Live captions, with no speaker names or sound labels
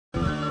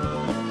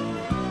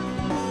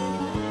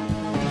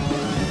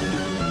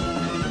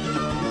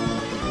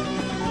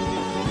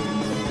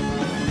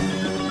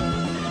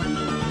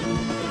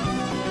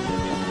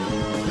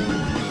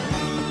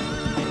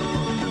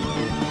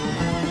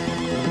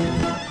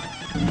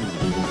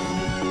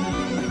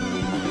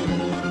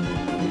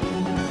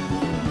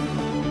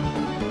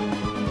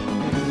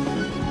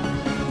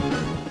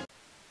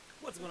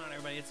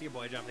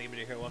boy,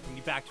 GamerDuo here, welcoming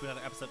you back to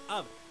another episode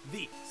of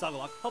the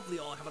Sagalocke. Hopefully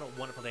you all having a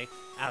wonderful day,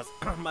 as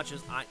much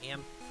as I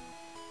am.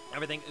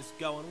 Everything is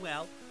going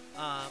well.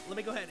 Let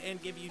me go ahead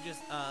and give you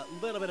just a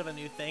little bit of a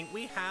new thing.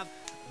 We have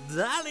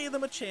Dolly the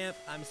Machamp.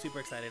 I'm super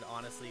excited,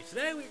 honestly.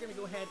 Today we're going to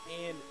go ahead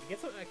and get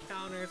some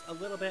encounters a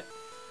little bit.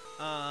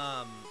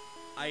 Oh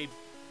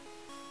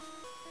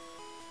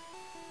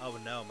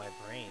no, my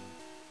brain.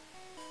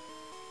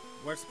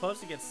 We're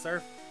supposed to get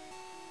surf.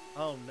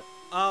 Oh no.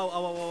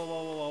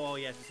 Oh,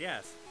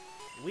 yes.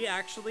 We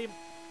actually,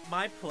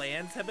 my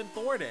plans have been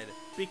thwarted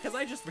because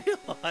I just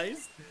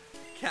realized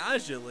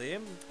casually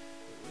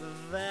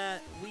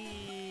that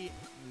we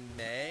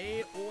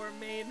may or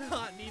may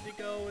not need to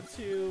go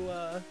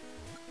to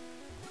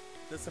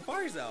the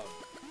Safari Zone.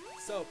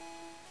 So,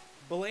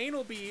 Blaine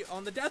will be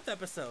on the death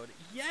episode.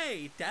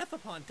 Yay! Death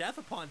upon death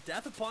upon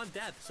death upon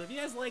death. So if you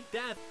guys like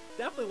death,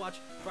 definitely watch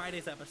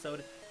Friday's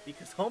episode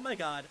because, oh my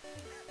god,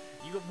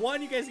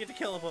 you guys get to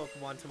kill a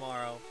Pokemon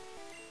tomorrow,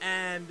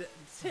 and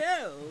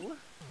two,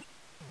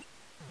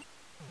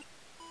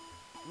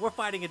 we're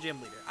fighting a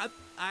gym leader.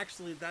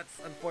 Actually, that's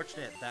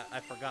unfortunate that I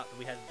forgot that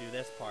we had to do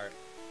this part.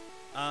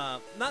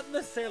 Not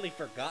necessarily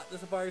forgot the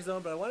Safari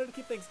Zone, but I wanted to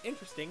keep things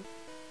interesting.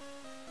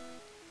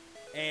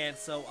 And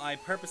so I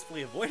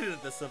purposefully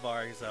avoided the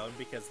Safari Zone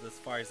because the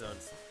Safari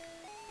Zone's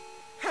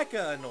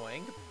hecka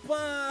annoying.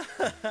 But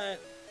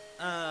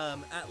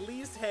at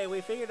least, hey,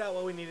 we figured out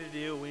what we needed to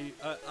do.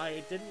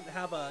 I didn't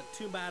have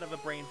too bad of a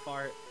brain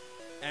fart,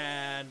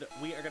 and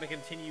we are gonna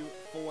continue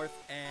forth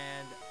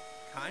and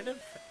kind of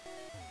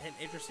an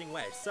interesting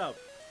way. So,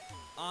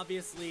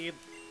 obviously,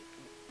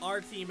 our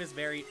team is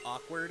very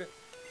awkward,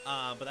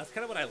 but that's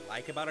kind of what I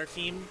like about our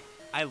team.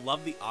 I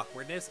love the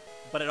awkwardness,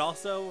 but it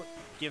also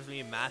gives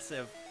me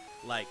massive,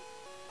 like,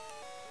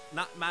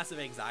 not massive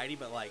anxiety,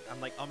 but like,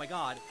 I'm like, oh my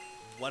god,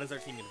 what is our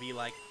team gonna be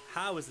like?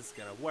 How is this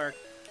gonna work?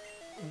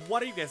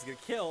 What are you guys gonna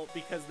kill?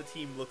 Because the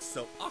team looks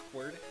so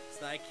awkward,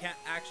 so that I can't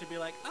actually be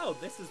like, oh,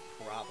 this is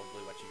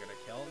probably what you're gonna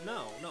kill.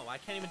 No, I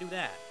can't even do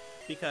that,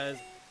 because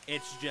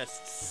it's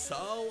just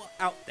so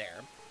out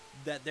there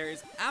that there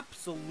is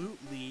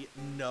absolutely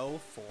no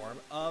form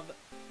of,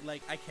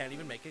 like, I can't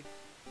even make an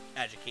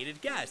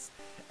educated guess.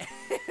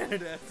 And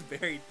that's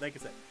very, like I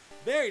said,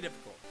 very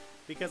difficult,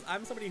 because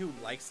I'm somebody who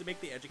likes to make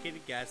the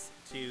educated guess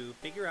to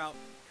figure out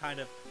kind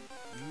of,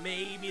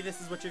 maybe this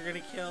is what you're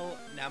gonna kill.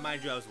 Now,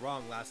 mind you, I was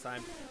wrong last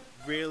time.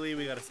 Really,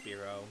 we got a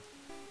Spearow.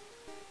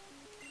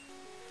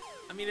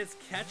 I mean, it's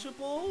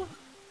catchable.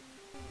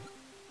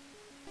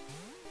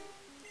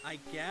 I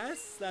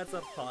guess that's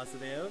a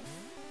positive.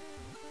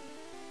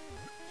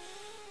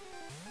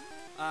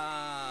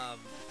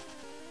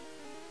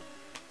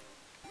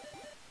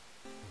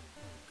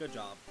 Good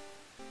job.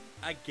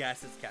 I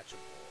guess it's catchable.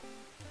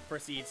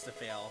 Proceeds to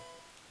fail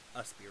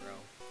a Spearow.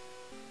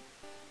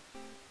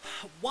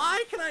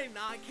 Why can I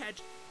not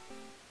catch,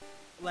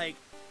 like,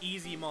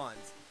 easy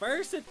mons?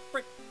 First it's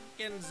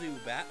frickin'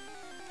 Zubat,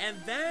 and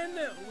then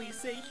we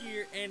sit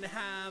here and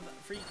have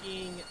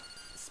freaking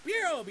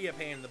Spearow be a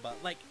pain in the butt.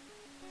 Like,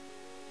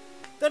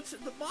 that's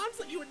the mons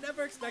that you would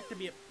never expect to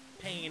be a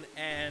pain.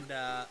 And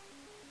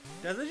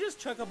does it just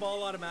chuck a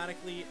ball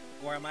automatically,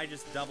 or am I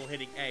just double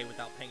hitting A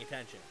without paying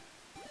attention?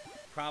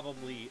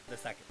 Probably the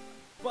second one.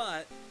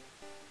 But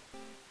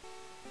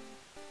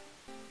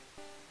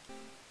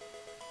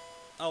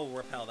oh,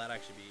 repel, that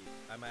actually be,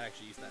 I might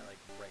actually use that, like,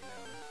 right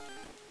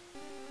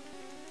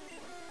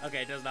now.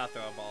 Okay, it does not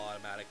throw a ball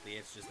automatically,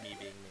 it's just me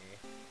being me.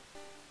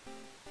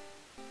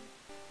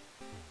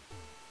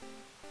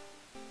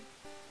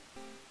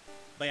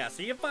 But yeah,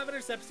 so you have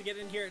 500 steps to get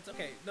in here, it's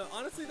okay. No,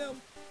 honestly though,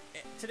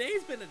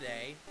 today's been a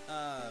day,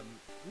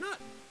 not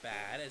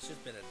bad, it's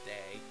just been a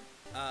day.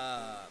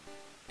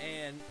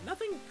 And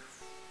nothing,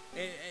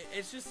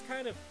 it's just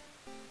kind of,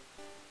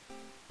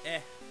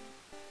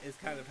 is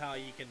kind of how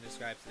you can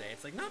describe today.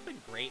 It's like not been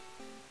great,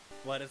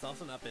 but it's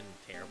also not been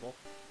terrible.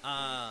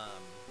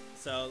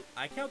 So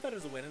I count that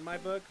as a win in my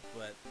book,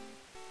 but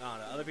I don't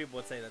know, other people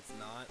would say that's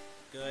not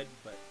good,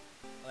 but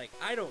like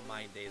I don't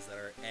mind days that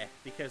are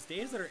because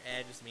days that are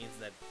just means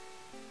that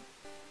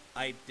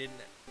I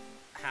didn't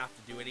have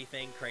to do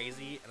anything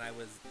crazy and I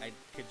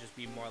could just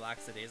be more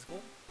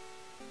lackadaisical.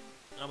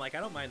 I'm like,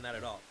 I don't mind that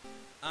at all.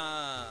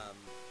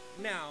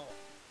 Now,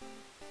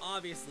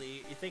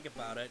 obviously, you think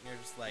about it, and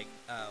you're just like,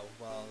 oh,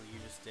 well, you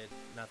just did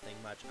nothing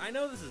much. I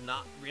know this is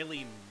not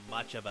really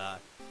much of a,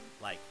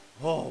 like,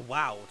 oh,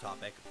 wow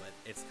topic, but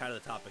it's kind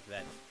of the topic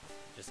that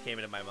just came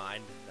into my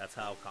mind. That's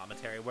how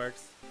commentary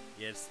works.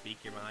 You just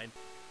speak your mind.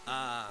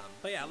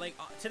 But yeah, like,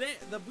 today,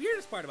 the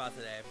weirdest part about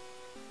today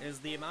is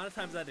the amount of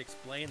times I'd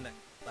explain that,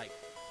 like,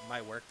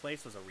 my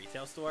workplace was a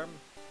retail store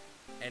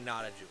and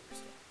not a jewelry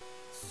store.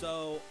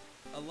 So,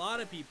 a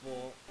lot of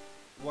people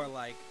were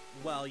like,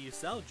 well, you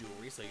sell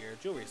jewelry, so you're a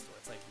jewelry store.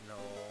 It's like, no,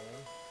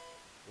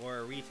 we're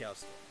a retail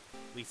store.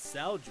 We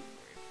sell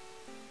jewelry,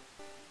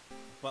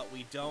 but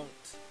we don't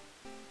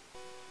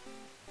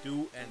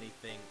do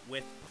anything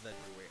with the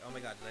jewelry. Oh my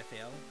god, did I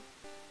fail?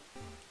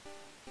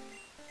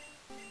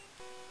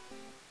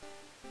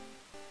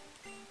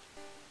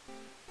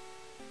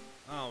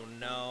 Oh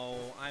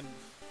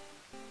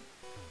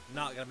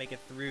not gonna make it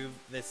through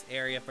this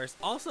area first.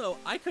 Also,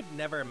 I could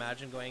never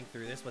imagine going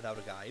through this without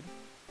a guide.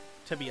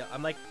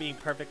 I'm like being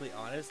perfectly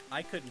honest.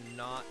 I could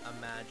not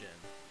imagine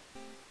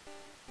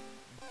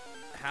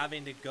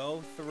having to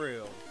go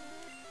through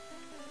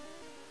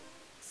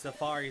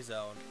Safari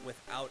Zone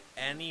without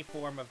any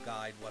form of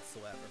guide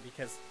whatsoever,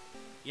 because,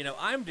 you know,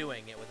 I'm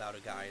doing it without a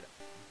guide,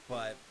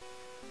 but,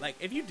 like,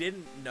 if you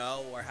didn't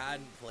know or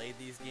hadn't played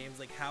these games,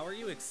 like, how are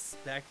you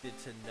expected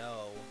to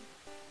know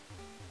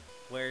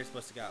where you're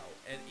supposed to go?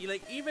 And,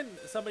 like, even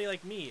somebody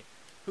like me,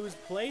 who's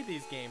played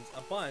these games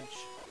a bunch,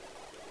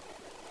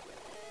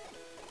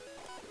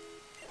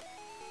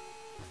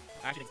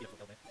 actually,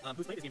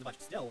 who's played these games a bunch,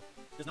 still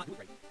does not do it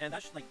right. And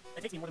that's, like,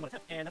 it takes me more than one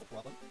attempt, and that's a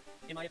problem.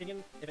 In my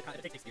opinion, if it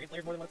takes experienced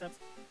players more than one attempt,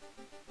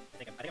 I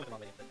think I went the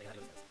wrong way, but they had to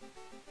do this.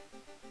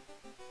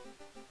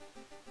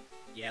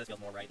 Yeah, this feels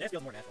more right. This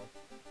feels more natural.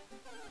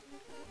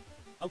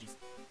 Oh, jeez.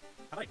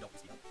 How about I don't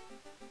speed up?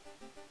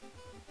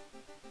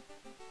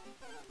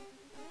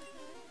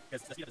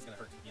 Because the speed up is going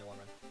to hurt in the long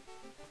run.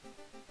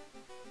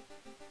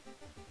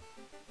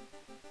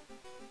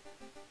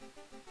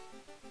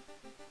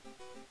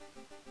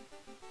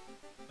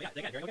 But yeah,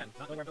 here I go again.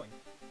 Not going where I'm going.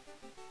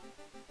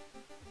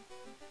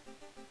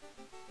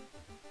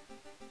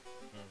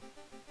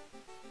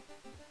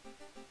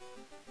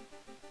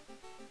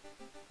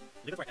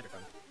 Leave it where I entered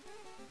from.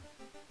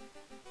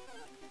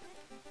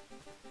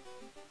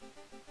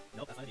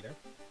 Nope, that's not it either.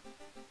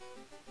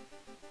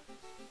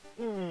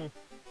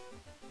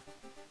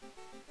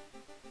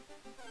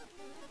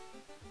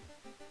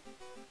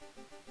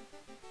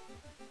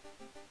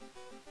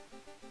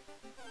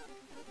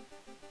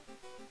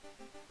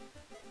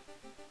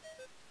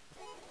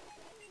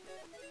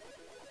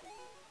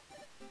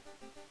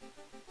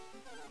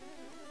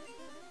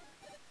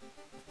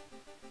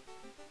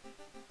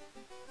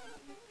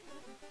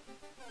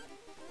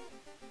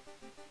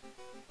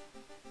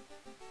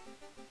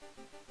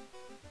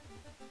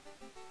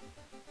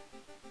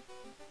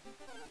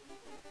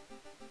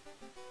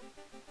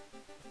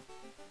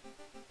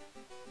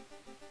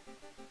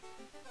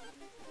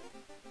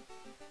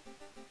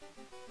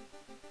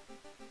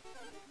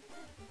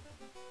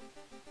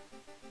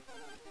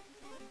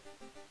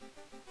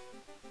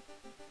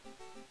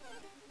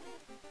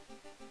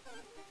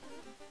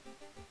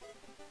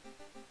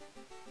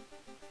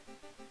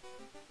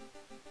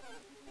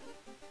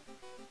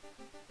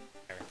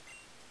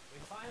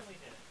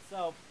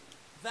 So,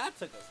 that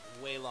took us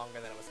way longer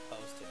than it was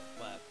supposed to,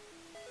 but,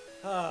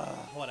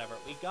 whatever.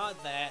 We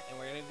got that, and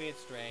we're gonna get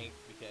strength,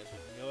 because we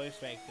can go with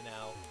strength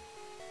now.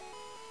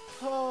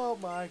 Oh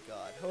my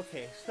god.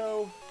 Okay,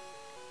 so,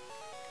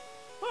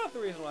 part of the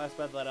reason why I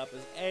sped that up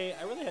is, A,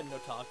 I really had no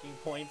talking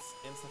points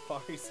in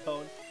Safari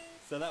Zone,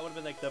 so that would have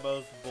been like the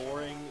most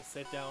boring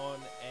sit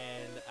down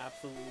and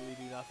absolutely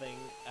do nothing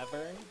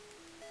ever.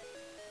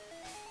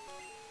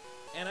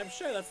 And I'm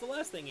sure that's the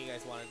last thing you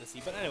guys wanted to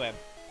see, but anyway.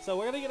 So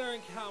we're gonna get our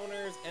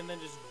encounters and then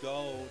just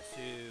go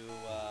to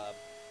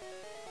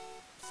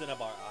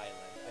Cinnabar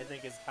Island, I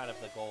think is kind of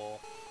the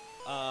goal.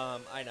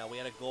 I know, we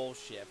had a goal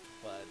shift,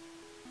 but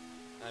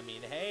I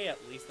mean, hey, at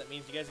least that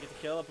means you guys get to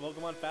kill a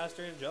Pokemon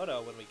faster in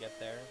Johto when we get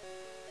there.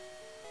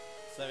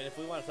 So I mean, if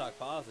we want to talk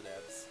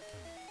positives,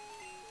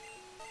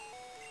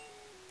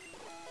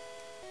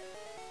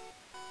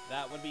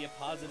 that would be a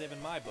positive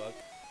in my book,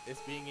 is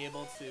being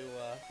able to,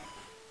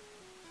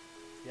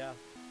 yeah.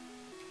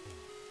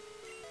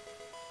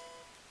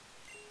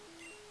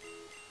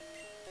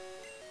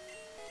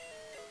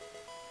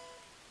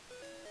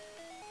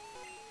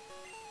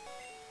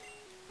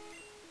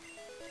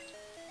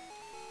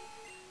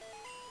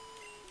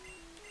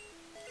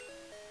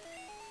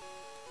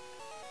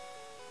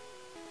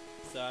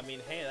 So, I mean,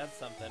 hey, that's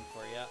something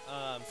for you.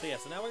 So yeah,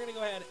 so now we're gonna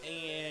go ahead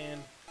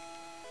and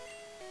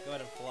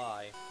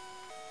fly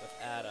with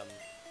Adam,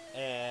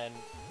 and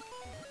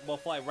we'll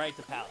fly right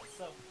to Pallet.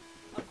 So,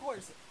 of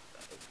course,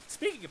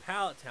 speaking of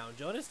Pallet Town,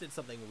 Jonas did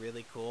something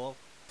really cool,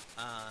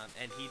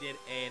 and he did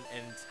an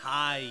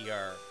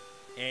entire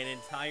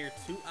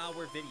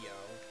 2-hour video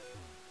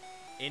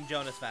in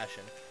Jonas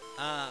fashion,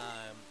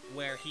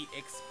 where he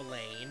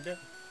explained,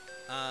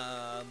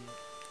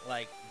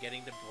 like,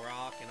 getting to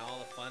Brock and all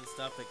the fun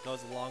stuff that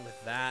goes along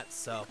with that.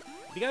 So,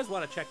 if you guys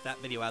want to check that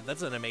video out,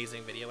 that's an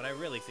amazing video, and I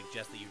really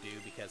suggest that you do,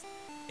 because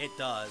it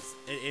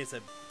is a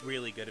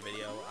really good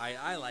video.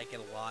 I like it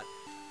a lot.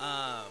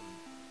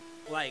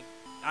 Like,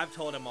 I've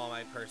told him all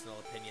my personal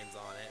opinions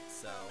on it,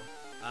 so,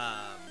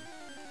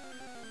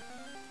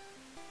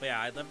 but yeah,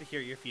 I'd love to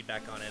hear your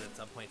feedback on it at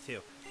some point,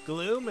 too.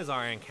 Gloom is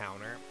our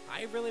encounter.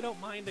 I really don't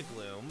mind a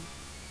Gloom.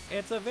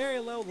 It's a very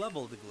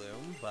low-level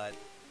Gloom, but,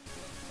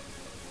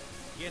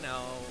 you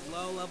know,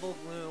 low-level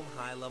Gloom,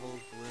 high-level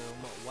Gloom,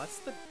 what's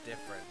the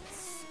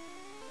difference?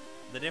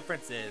 The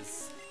difference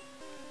is,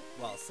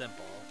 well,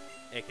 simple.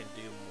 It can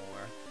do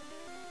more.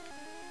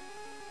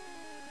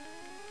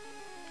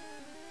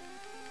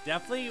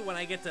 Definitely when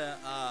I get to,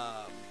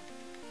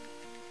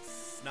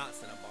 not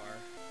Cinnabar.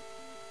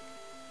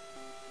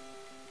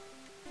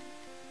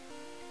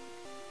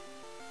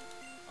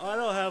 I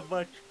don't have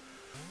much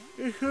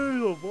It's not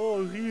the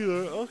balls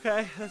either.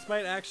 Okay, this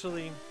might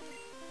actually...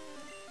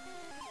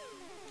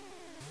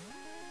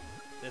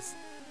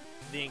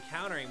 The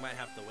encountering might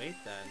have to wait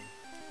then.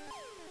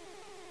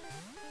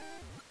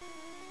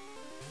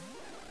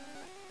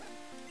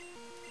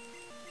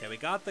 Okay, we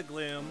got the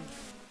Gloom.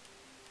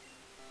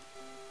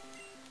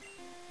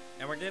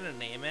 And we're gonna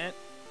name it.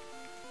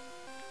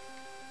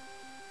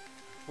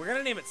 We're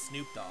gonna name it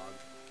Snoop Dogg.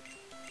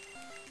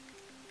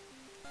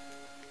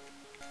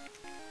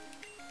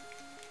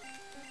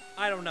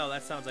 I don't know,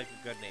 that sounds like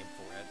a good name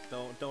for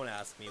it. Don't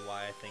ask me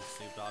why I think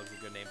Snoop Dogg's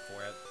a good name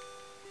for it.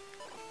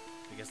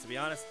 Because to be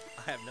honest,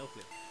 I have no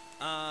clue.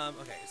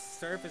 Okay,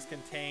 Surf is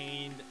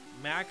contained.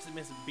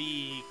 Maximus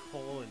B,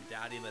 Cole, and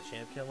Daddy the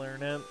Champ Killer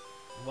in it.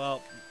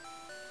 Well,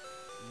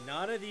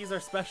 none of these are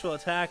special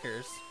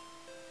attackers.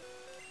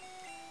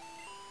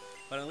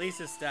 But at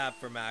least it's stab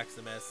for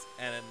Maximus,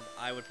 and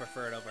I would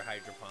prefer it over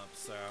Hydro Pump,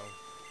 so...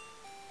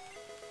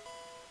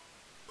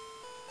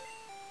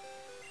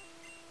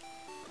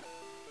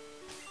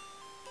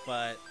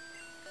 But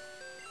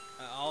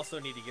I also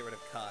need to get rid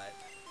of Cut,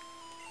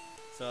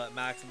 so that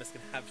Maximus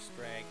can have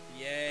strength.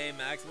 Yay,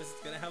 Maximus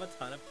is going to have a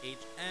ton of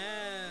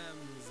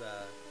HMs!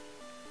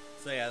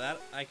 So yeah,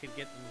 that I could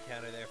get an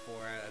encounter there for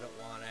it. I don't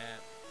want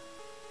it.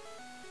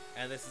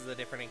 And this is a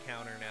different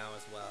encounter now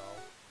as well.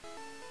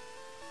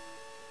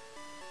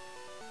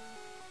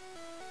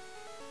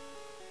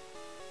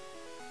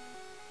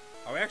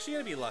 Are we actually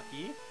going to be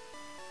lucky?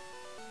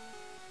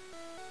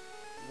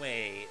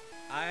 Wait,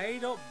 I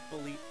don't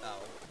believe...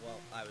 Oh, well,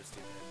 I was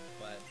stupid,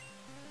 but...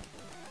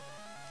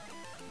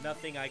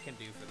 Nothing I can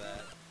do for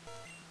that.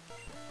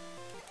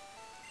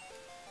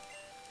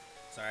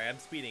 Sorry, I'm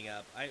speeding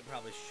up. I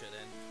probably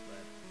shouldn't,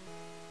 but...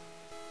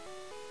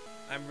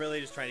 I'm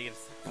really just trying to get to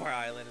Sapphire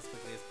Island as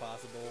quickly as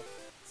possible,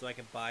 so I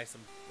can buy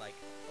some, like,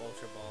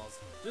 Ultra Balls.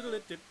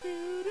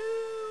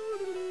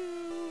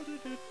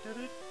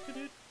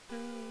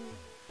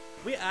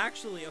 We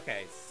actually,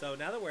 okay, so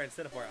now that we're in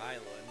Sapphire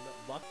Island,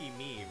 lucky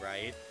me,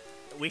 right?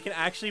 We can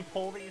actually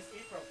pull the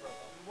escape rope program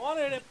we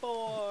wanted it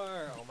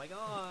for! Oh my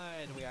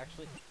god, we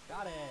actually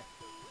got it.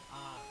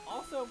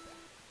 Also,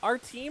 our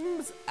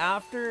teams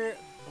after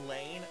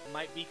Blaine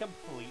might be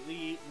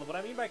completely, what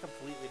I mean by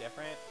completely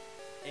different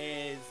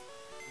is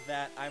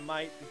that I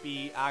might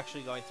be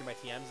actually going through my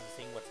TMs and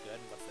seeing what's good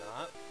and what's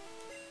not.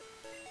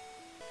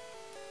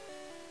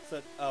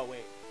 So, oh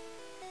wait.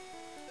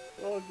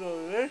 I'll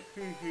go this.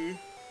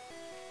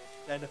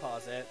 Then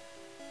deposit.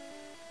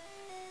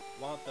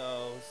 Want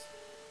those.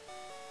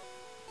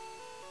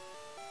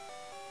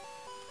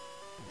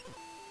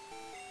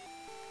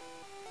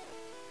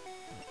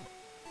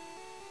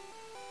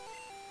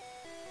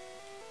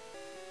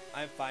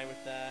 I'm fine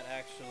with that,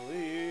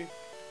 actually.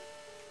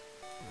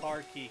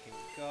 Card key can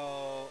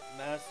go.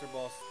 Master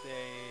Ball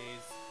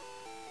stays.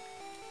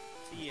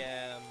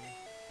 TM.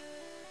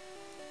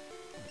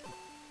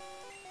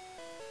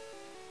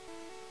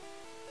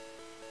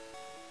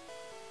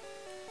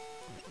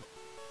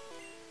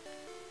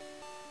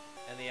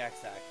 And the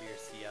X-Hack for your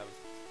CMs.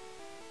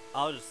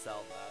 I'll just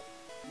sell that.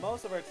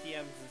 Most of our TMs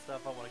and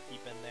stuff I want to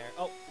keep in there.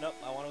 Oh, nope,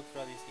 I want to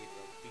throw the escape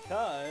rope.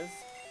 Because...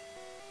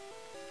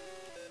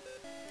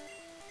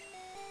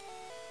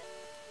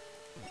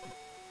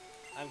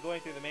 I'm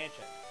going through the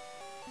mansion.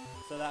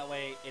 So that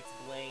way it's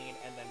Blaine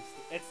and then...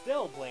 It's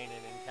still Blaine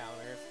in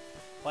encounters.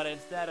 But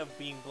instead of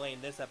being Blaine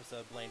this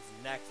episode, Blaine's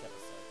next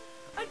episode.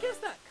 I guess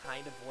that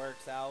kind of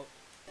works out.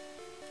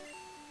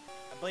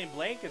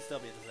 Blaine could still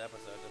be this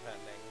episode,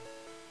 depending.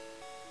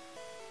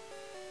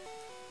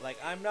 Like,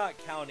 I'm not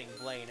counting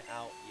Blaine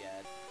out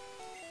yet.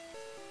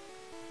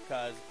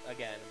 Because,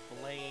 again,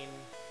 Blaine...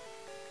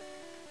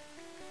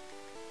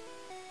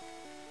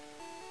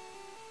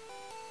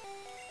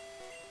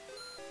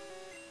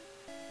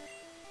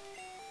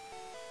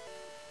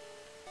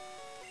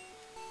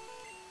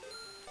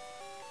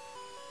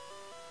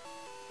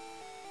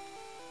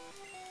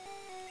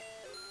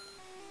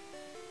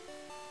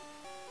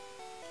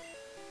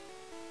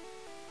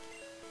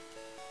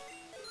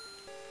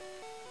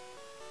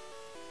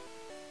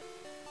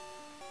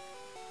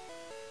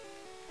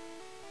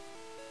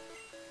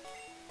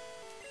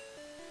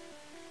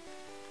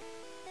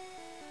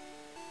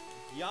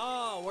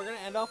 Yo, we're gonna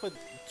end off with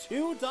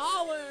 $2. Those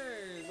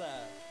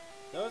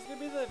are gonna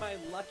be my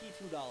lucky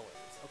 $2.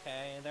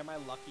 Okay, they're my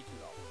lucky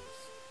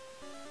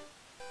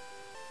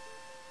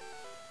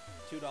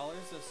 $2. $2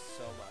 is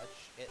so much.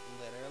 It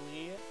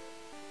literally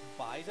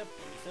buys a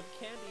piece of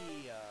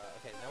candy.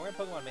 Okay, now we're in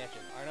Pokemon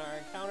Mansion. Our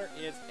encounter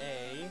is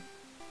a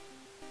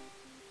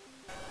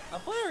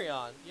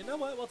Flareon. You know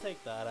what? We'll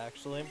take that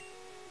actually.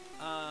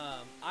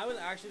 I was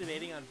actually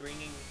debating on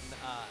bringing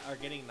or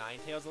getting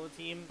Ninetales on the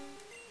team.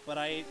 But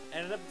I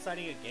ended up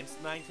deciding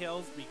against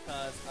Ninetales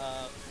because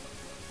of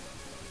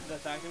the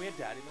fact that we had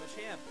Daddy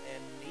the Champ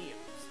and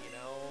memes, you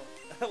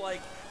know?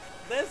 Like,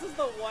 this is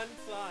the one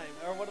time,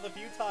 or one of the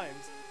few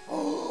times.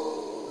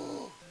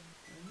 Roar!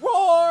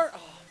 Oh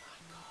my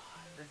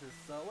god, this is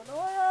so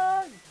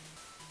annoying!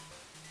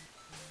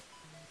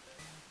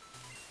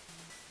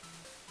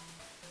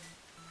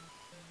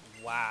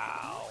 Wow.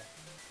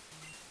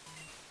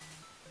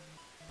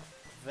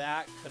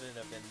 couldn't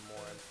have been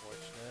more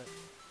unfortunate.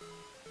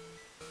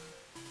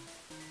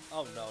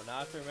 Oh no, now I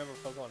have to remember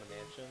Pokemon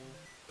Mansion.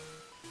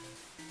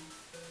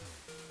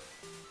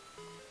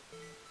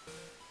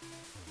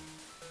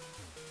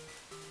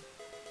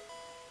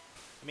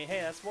 I mean,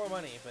 hey, that's more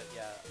money, but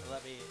yeah,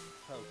 let me...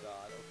 Oh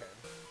god, okay.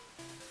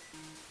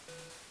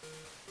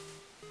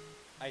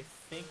 I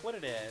think what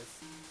it is...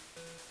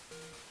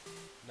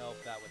 Nope,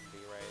 that wouldn't be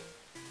right.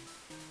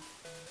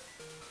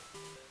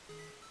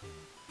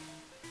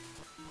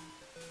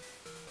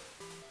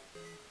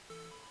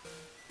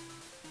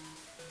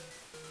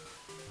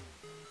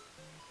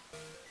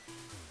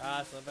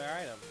 Ah, it's another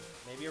item.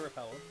 Maybe a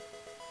repellent.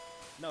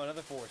 No,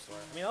 another 4-star.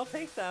 I mean, I'll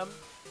take them.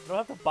 I don't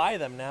have to buy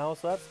them now,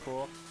 so that's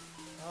cool.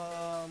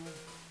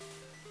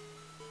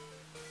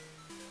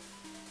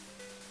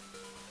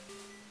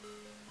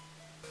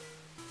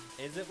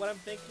 Is it what I'm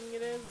thinking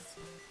it is?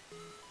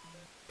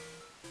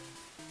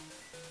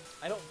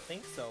 I don't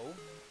think so.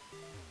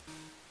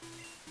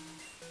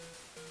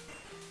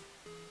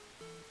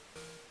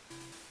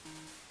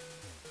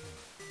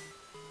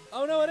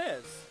 Oh no, it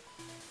is.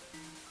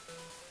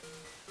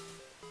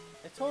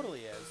 It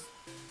totally is.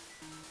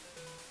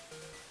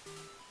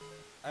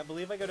 I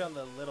believe I go down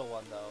the little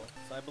one though,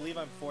 so I believe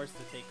I'm forced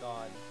to take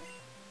on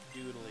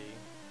Doodly.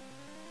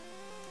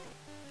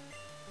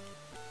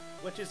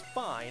 Which is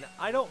fine.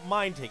 I don't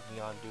mind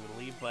taking on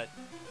Doodly, but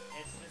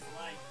it's just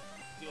like,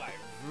 do I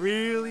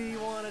really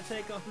want to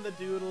take on the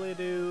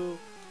Doodly-Doo?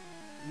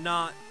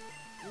 Not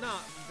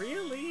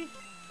really.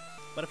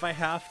 But if I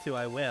have to,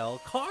 I will.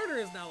 Carter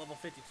is now level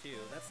 52.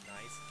 That's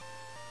nice.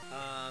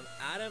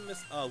 Adam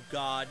is... Oh,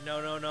 God.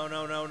 No. No, not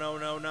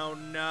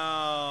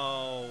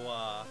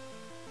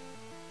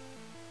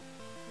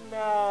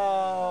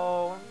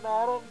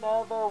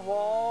another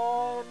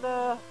one.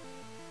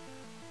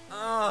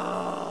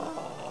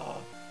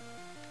 Oh,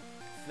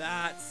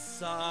 that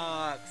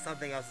sucks.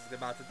 Something else is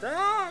about to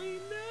die.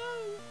 No.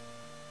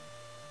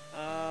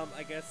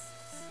 I guess.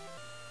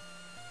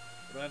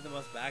 What do I have the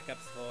most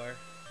backups for?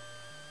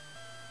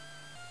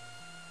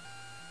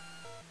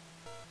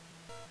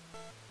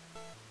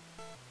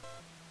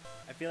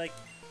 I feel like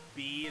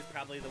B is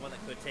probably the one that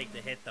could take the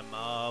hit the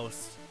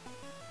most.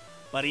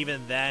 But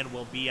even then,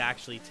 will B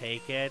actually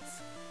take it?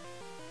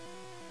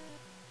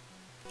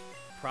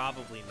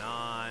 Probably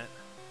not.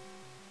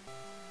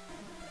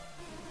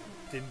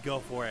 Didn't go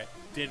for it.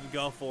 Didn't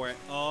go for it.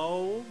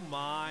 Oh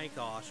my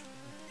gosh.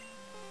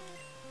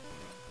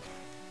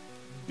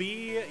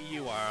 B,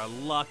 you are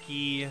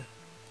lucky.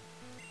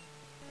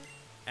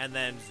 And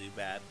then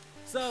Zubat.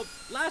 So,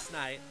 last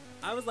night,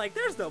 I was like,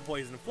 there's no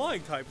poison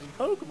flying types in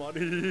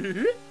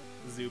Pokemon.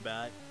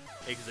 Zubat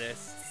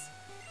exists.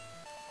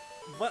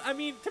 But, I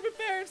mean, to be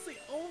fair, it's the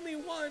only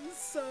one,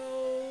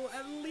 so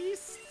at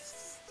least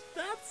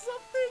that's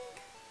something.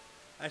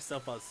 I still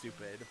felt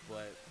stupid,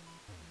 but...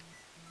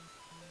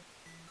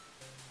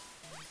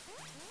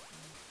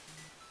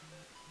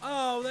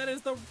 Oh, that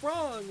is the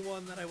wrong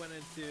one that I went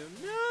into.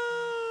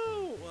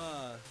 No!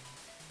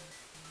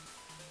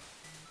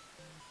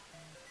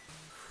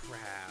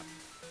 Crap.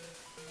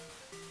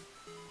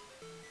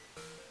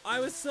 I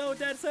was so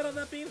dead set on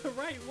that being the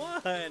right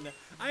one.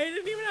 I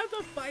didn't even have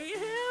to fight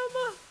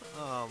him.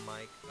 Oh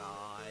my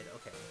god.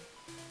 Okay.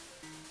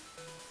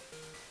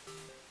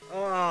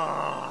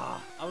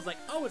 Oh, I was like,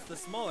 oh, it's the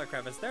smaller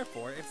crevice,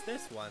 therefore it's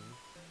this one.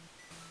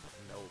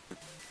 Nope.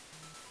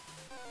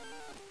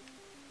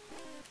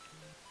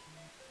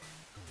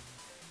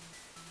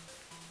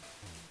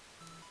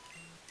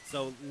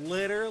 So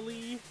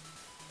literally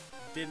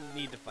didn't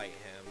need to fight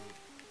him.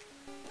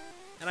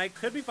 And I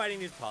could be fighting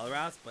these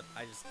Poliwraths, but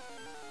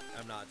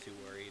I'm not too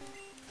worried.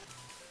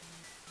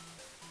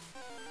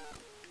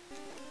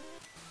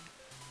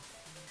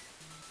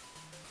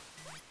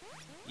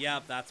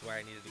 Yep, that's where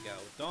I needed to go.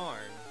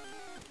 Darn.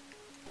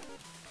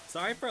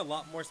 Sorry for a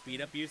lot more speed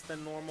up use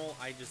than normal.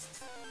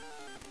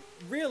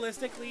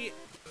 Realistically,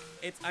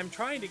 I'm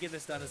trying to get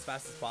this done as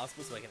fast as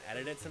possible so I can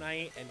edit it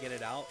tonight and get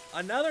it out.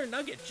 Another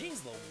nugget,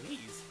 jeez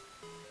Louise.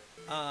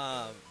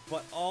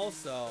 But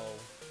also...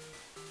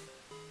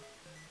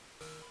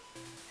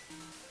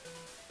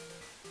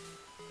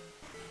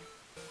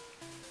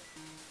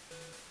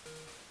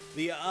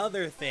 The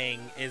other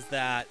thing is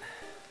that,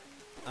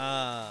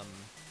 I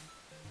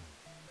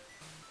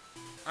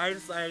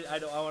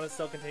want to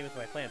still continue with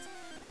my plans.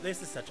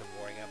 This is such a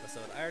boring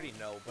episode. I already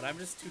know, but I'm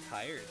just too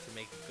tired to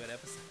make a good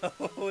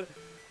episode.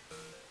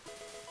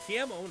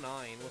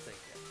 TM09, we'll take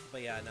it.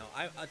 But yeah, no,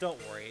 I don't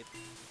worry.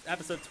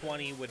 Episode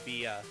 20 would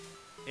be,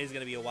 is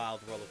gonna be a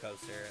wild roller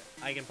coaster.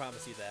 I can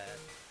promise you that,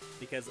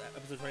 because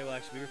episode 20 will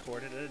actually be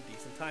recorded at a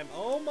decent time.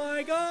 Oh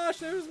my gosh,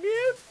 there's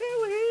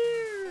Mewtwo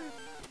here!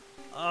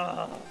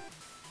 Ugh.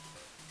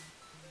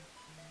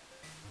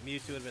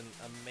 Mewtwo would have been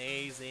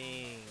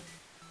amazing.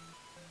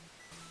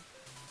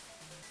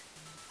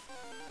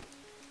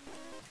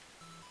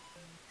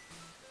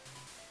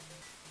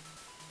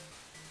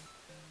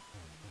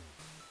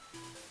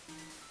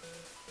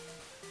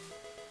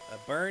 A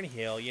burn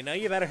heal. You know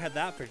you better have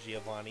that for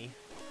Giovanni.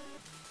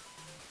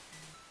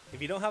 If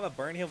If you don't have a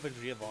burn heal for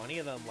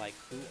Giovanni, then like,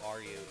 who are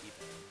you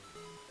even?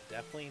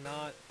 Definitely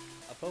not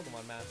a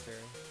Pokemon master.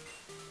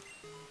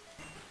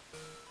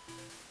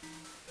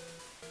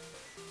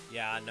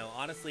 Yeah, no,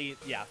 honestly,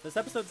 yeah, this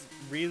episode's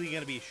really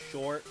gonna be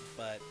short,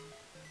 but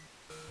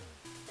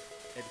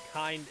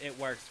it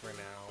works for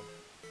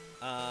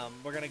now.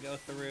 We're gonna go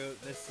through,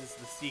 this is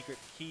the secret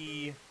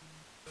key.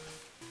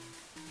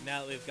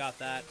 Now that we've got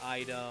that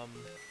item,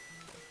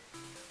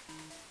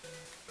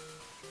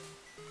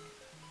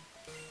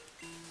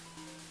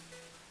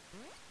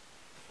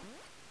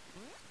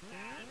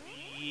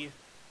 we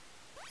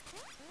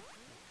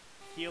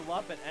heal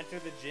up and enter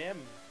the gym.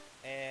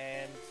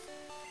 And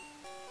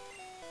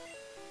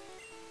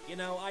you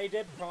know, I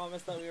did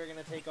promise that we were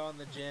gonna take on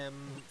the gym,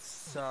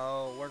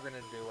 so we're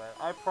gonna do it.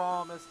 I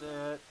promised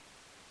it,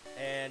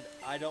 and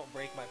I don't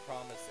break my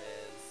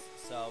promises.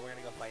 So we're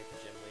gonna go fight the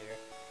gym leader.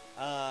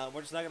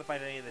 We're just not gonna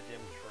fight any of the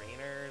gym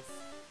trainers,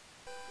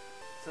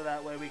 so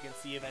that way we can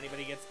see if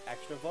anybody gets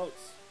extra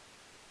votes.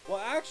 Well,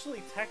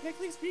 actually,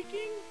 technically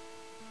speaking,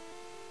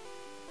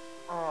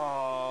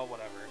 oh,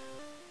 whatever.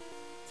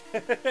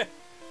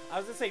 I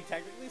was gonna say,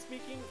 technically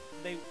speaking,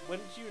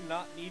 wouldn't you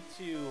not need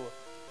to?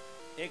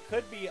 It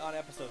could be on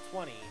episode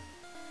 20.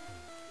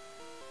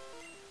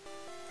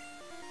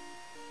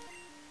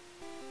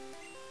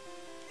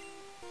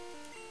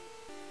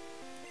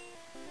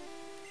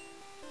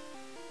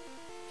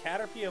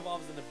 Caterpie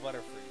evolves into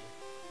Butterfree.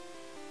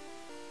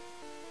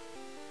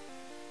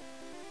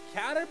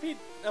 Caterpie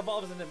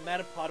evolves into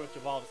Metapod, which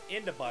evolves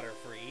into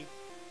Butterfree.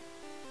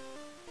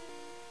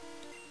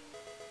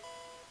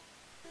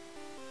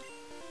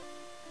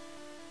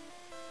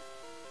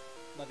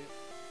 But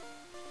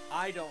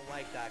I don't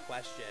like that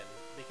question,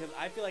 because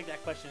I feel like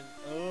that question,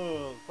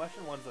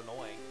 question 1's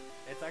annoying.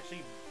 It's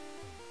actually,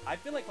 I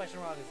feel like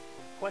question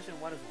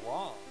 1 is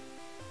wrong,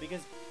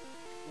 because,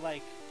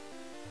 like,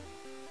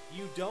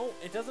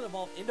 it doesn't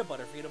evolve into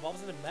Butterfree, it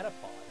evolves into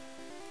Metapod.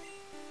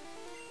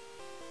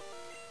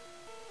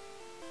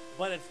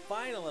 But its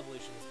final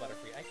evolution is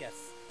Butterfree. I guess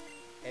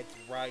it's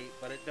right,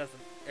 but it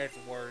doesn't, it's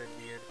worded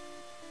weird.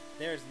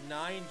 There's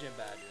 9 gym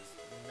badges.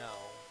 No,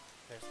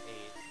 there's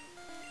 8.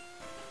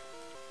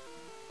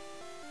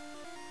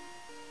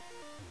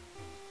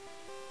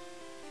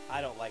 I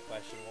don't like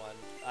question 1.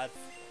 That's...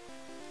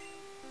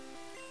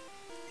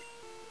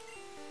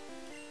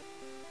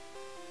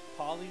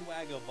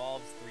 Poliwag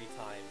evolves 3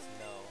 times.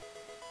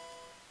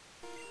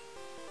 No.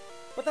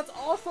 But that's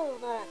also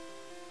not...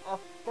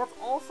 that's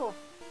also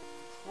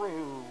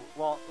true.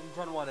 Well, in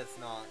Gen 1 it's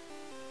not.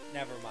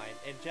 Never mind.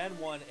 In Gen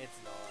 1 it's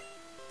not.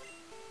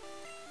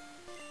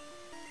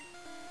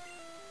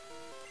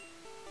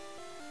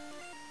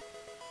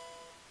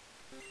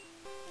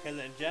 Because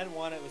in Gen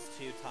 1 it was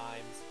 2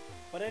 times.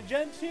 But in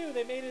Gen 2,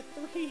 they made it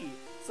 3!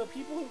 So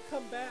people who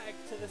come back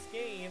to this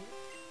game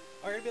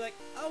are gonna be like,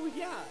 oh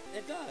yeah,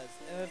 it does!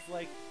 And it's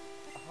like,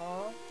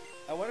 huh?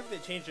 I wonder if they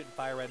changed it in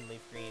Fire Red and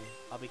Leaf Green.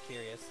 I'll be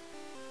curious.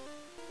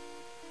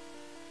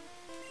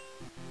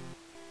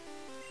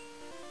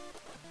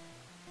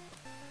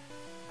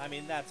 I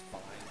mean, that's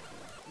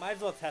fine. Might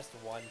as well test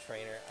 1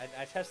 trainer.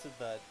 I tested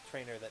the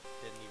trainer that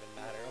didn't even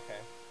matter.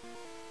 Okay.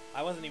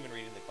 I wasn't even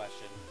reading the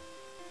question.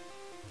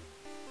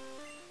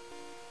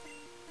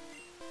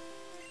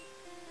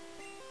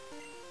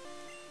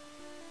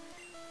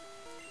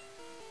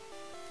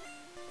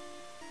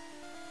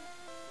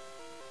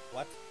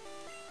 What?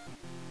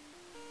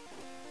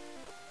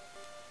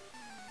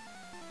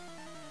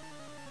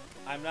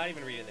 I'm not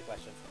even reading the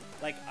questions.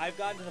 Like, I've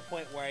gotten to the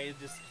point where I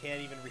just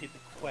can't even read the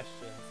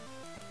questions.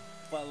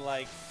 But,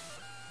 like,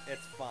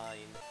 it's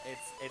fine.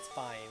 It's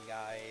fine,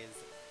 guys.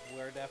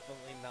 We're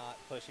definitely not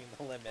pushing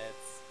the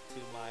limits to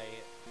my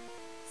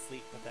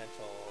sleep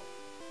potential,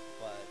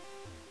 but...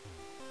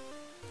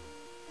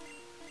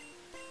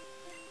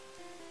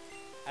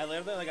 I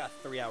literally only got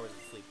 3 hours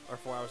of sleep, or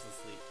 4 hours of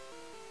sleep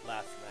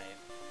last night.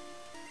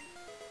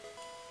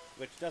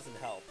 Which doesn't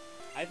help.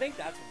 I think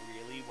that's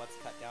really what's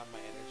cut down my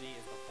energy,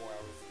 is the 4 hours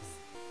of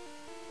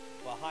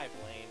sleep. Well, hi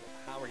Blaine.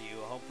 How are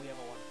you? I hope we have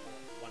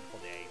a wonderful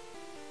day.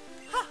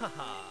 Ha ha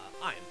ha!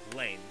 I'm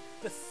Blaine,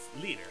 the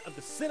leader of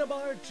the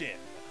Cinnabar Gym.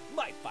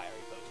 My fiery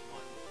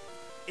Pokemon.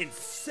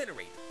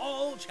 Incinerate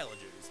all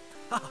challengers.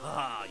 Ha ha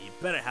ha! You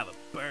better have a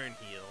burn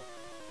heal.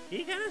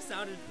 He kind of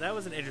sounded... That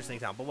was an interesting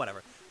sound, but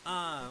whatever.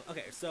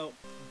 Okay, so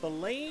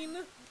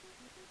Blaine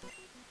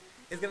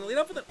is going to lead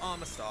off with an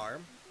Amistar.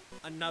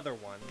 Another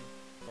one.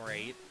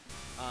 Great.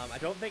 I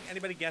don't think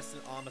anybody guessed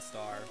an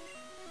Amistar.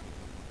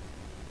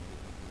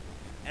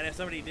 And if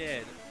somebody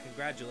did,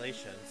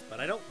 congratulations.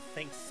 But I don't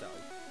think so.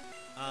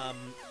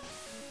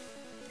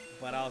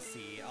 But I'll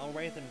see. I'll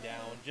write them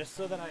down just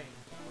so that I...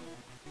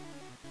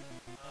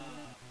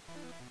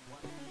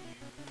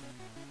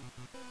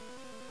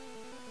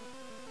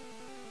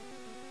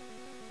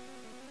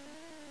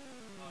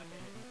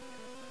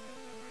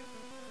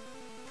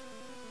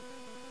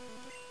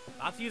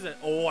 I'll have to use it.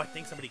 Oh, I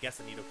think somebody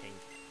guessed a Nidoking.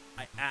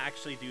 I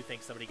actually do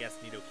think somebody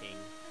guessed Nidoking.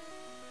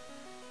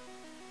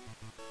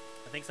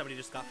 I think somebody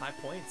just got 5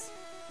 points.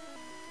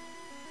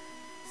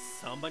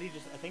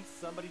 I think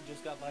somebody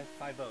just got like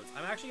 5 votes.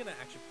 I'm actually gonna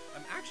pull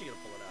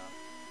it up.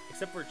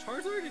 Except for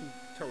Charizard and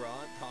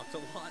Tehran talked a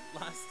lot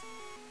last,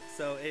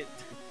 so it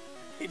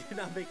did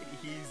not make it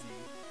easy.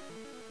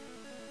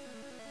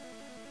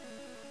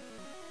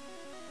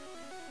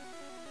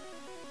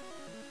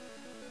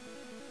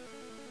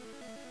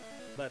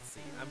 Let's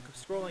see. I'm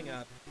scrolling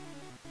up.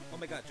 Oh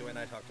my god, Joy and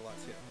I talked a lot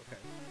too. Okay.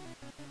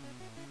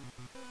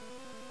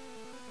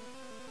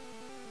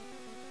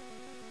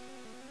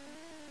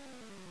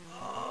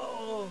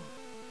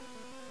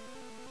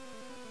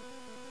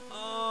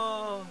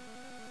 Oh.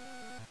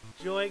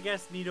 Joy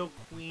guessed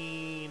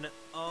Nidoqueen.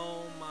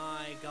 Oh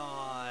my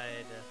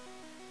god.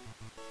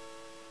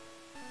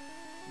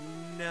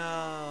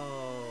 No.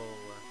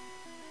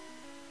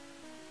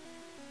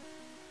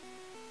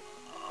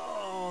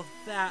 Oh,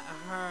 that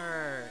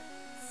hurts.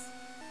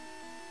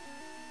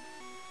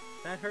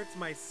 That hurts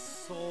my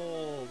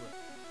soul.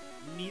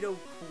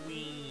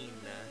 Nidoqueen.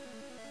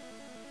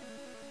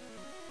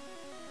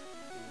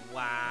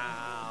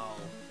 Wow.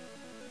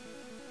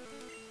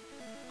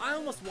 I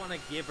almost want to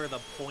give her the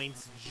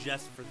points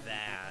just for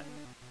that.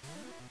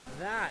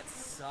 That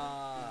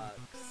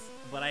sucks.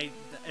 But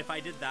if I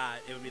did that,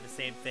 it would be the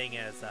same thing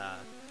as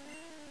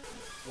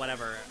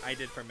whatever I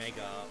did for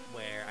Mega,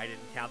 where I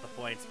didn't count the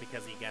points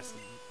because he guessed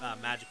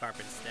Magikarp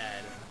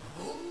instead.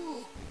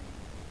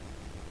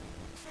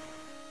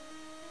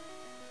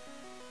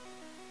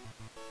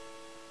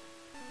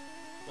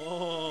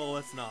 Oh,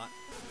 let's not.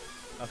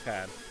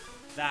 Okay.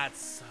 That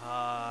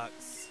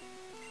sucks.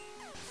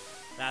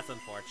 That's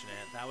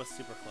unfortunate. That was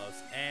super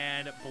close.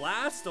 And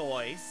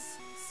Blastoise.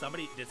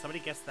 Did somebody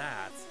guess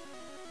that?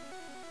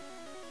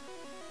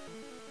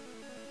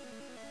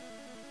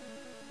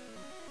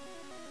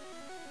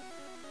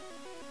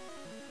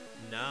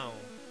 No.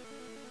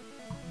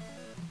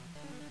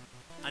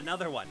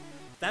 Another one.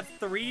 That's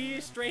 4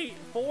 straight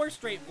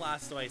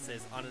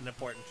Blastoises on an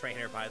important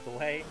trainer, by the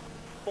way.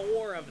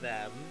 4 of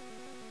them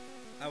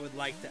I would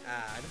like to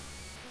add.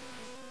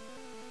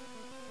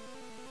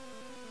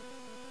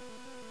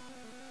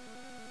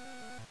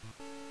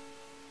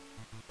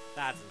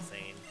 That's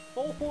insane.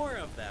 4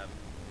 of them.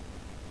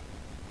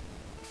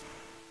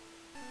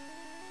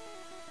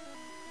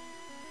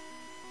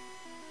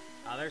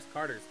 There's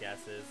Carter's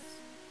guesses.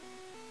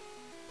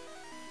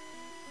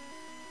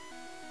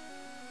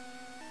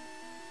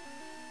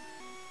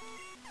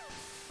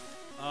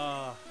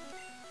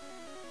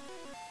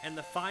 And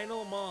the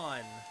final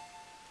Mon.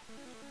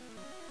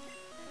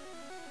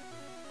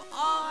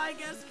 Oh, I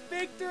guess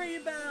Victory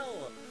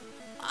Bell.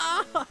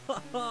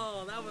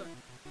 Oh,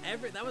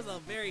 that was a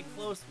very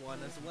close one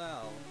as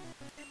well.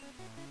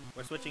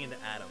 We're switching into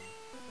Adam.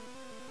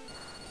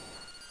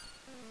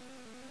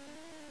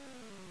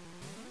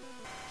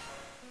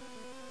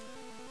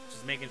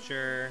 Just making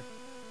sure.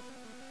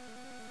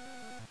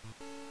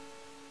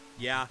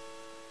 Yeah.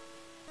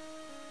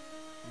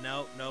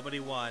 Nope, nobody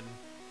won.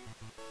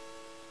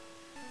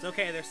 It's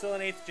okay, there's still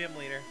an 8th gym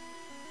leader.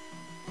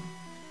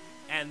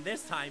 And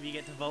this time you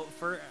get to vote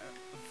for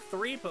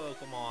 3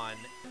 Pokemon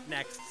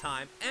next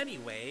time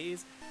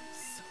anyways.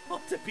 So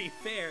to be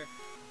fair,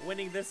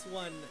 winning this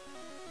one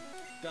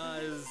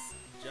does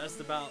just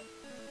about...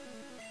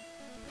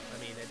 I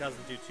mean, it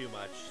doesn't do too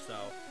much, so...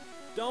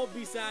 Don't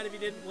be sad if you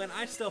didn't win.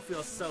 I still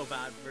feel so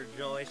bad for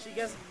Joy. She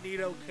guessed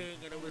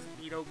Nidoking and it was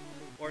Nidoqueen.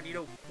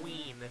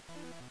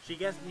 She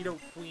guessed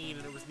Nidoqueen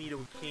and it was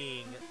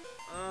Nidoking.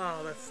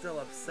 Oh, that still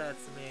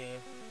upsets me.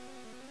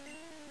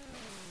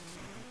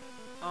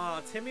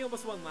 Oh, Timmy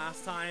almost won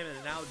last time,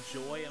 and now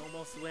Joy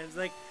almost wins.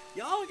 Like,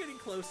 y'all are getting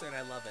closer, and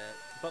I love it.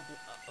 But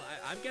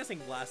I'm guessing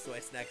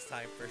Blastoise next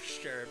time for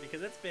sure,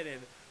 because it's been in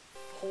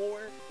 4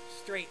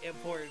 straight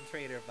important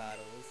trainer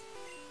battles.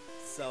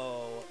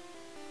 So,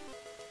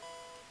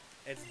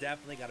 it's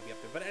definitely got to be up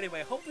there. But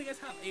anyway, hopefully you guys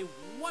have a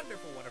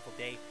wonderful, wonderful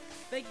day.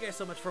 Thank you guys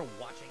so much for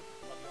watching.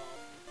 Love y'all.